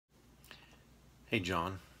Hey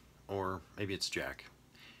John, or maybe it's Jack.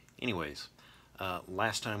 Anyways,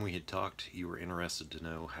 last time we had talked, you were interested to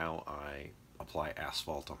know how I apply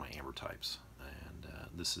asphalt on my ambrotypes, and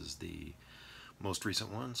this is the most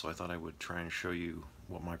recent one, so I thought I would try and show you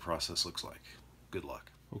what my process looks like. Good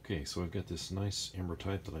luck. Okay, so I've got this nice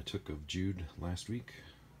ambrotype that I took of Jude last week.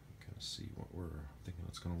 Kind of see what we're thinking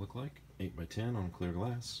it's going to look like. 8 by 10 on clear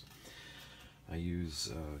glass. I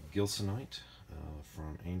use gilsonite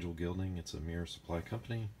from Angel Gilding. It's a mirror supply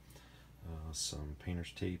company. Some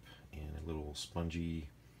painter's tape and a little spongy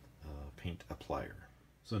paint applier.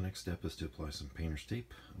 So next step is to apply some painter's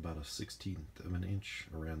tape, about a 1/16 of an inch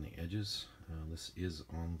around the edges. This is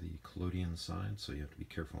on the collodion side, so you have to be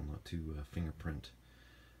careful not to fingerprint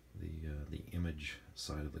the image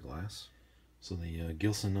side of the glass. So the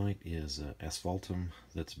gilsonite is asphaltum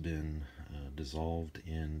that's been dissolved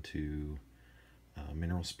into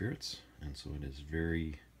mineral spirits, and so it is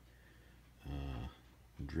very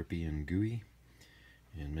drippy and gooey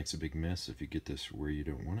and makes a big mess if you get this where you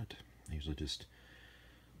don't want it. I usually just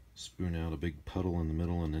spoon out a big puddle in the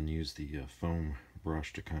middle and then use the foam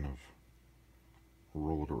brush to kind of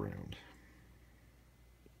roll it around.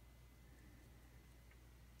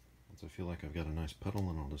 Once I feel like I've got a nice puddle,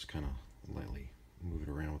 then I'll just kind of lightly move it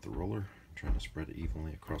around with the roller, trying to spread it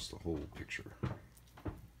evenly across the whole picture.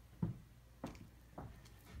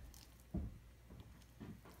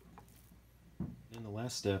 And the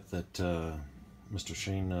last step that Mr.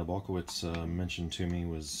 Shane Balkowitz mentioned to me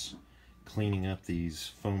was cleaning up these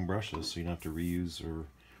foam brushes so you don't have to reuse or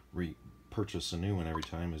repurchase a new one every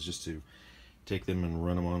time, is just to take them and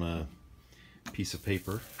run them on a piece of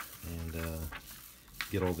paper and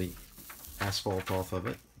get all the asphalt off of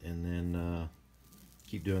it, and then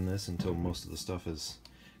keep doing this until most of the stuff is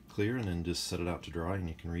clear, and then just set it out to dry and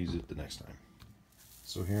you can reuse it the next time.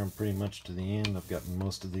 So here I'm pretty much to the end. I've gotten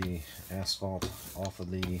most of the asphalt off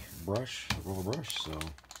of the brush, the roller brush, so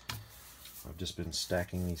I've just been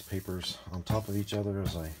stacking these papers on top of each other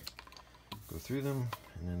as I go through them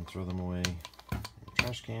and then throw them away in the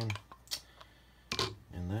trash can.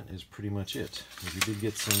 And that is pretty much it. If you did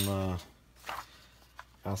get some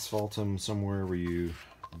asphaltum somewhere where you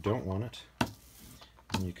don't want it,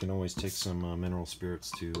 then you can always take some mineral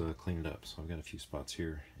spirits to clean it up. So I've got a few spots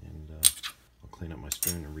here, and I'll clean up my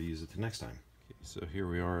spoon and reuse it the next time. Okay, so here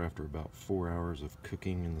we are after about 4 hours of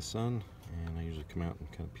cooking in the sun, and I usually come out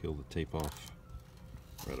and kind of peel the tape off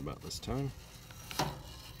right about this time. So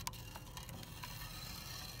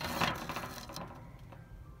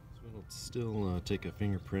it'll still take a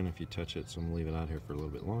fingerprint if you touch it, so I'm going to leave it out here for a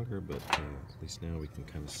little bit longer, but at least now we can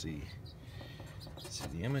kind of see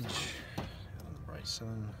the image out in the bright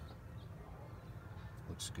sun.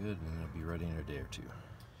 Looks good, and it'll be ready in a day or two.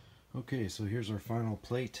 Okay, so here's our final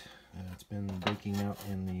plate. It's been baking out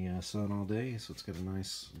in the sun all day, so it's got a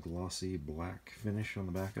nice glossy black finish on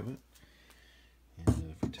the back of it.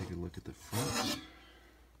 And if we take a look at the front,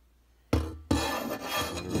 a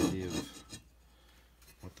better idea of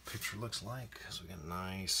what the picture looks like. So we got a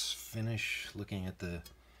nice finish looking at the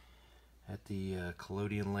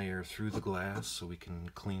collodion layer through the glass, so we can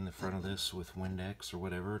clean the front of this with Windex or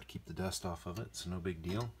whatever to keep the dust off of it. It's no big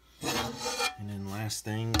deal. And then last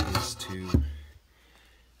thing is to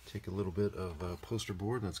take a little bit of poster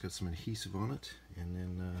board that's got some adhesive on it, and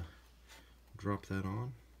then drop that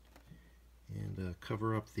on and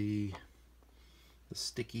cover up the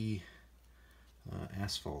sticky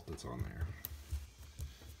asphalt that's on there.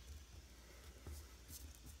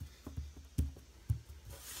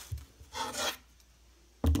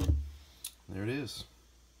 There it is.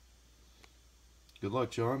 Good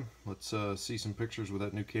luck, John. Let's see some pictures with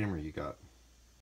that new camera you got.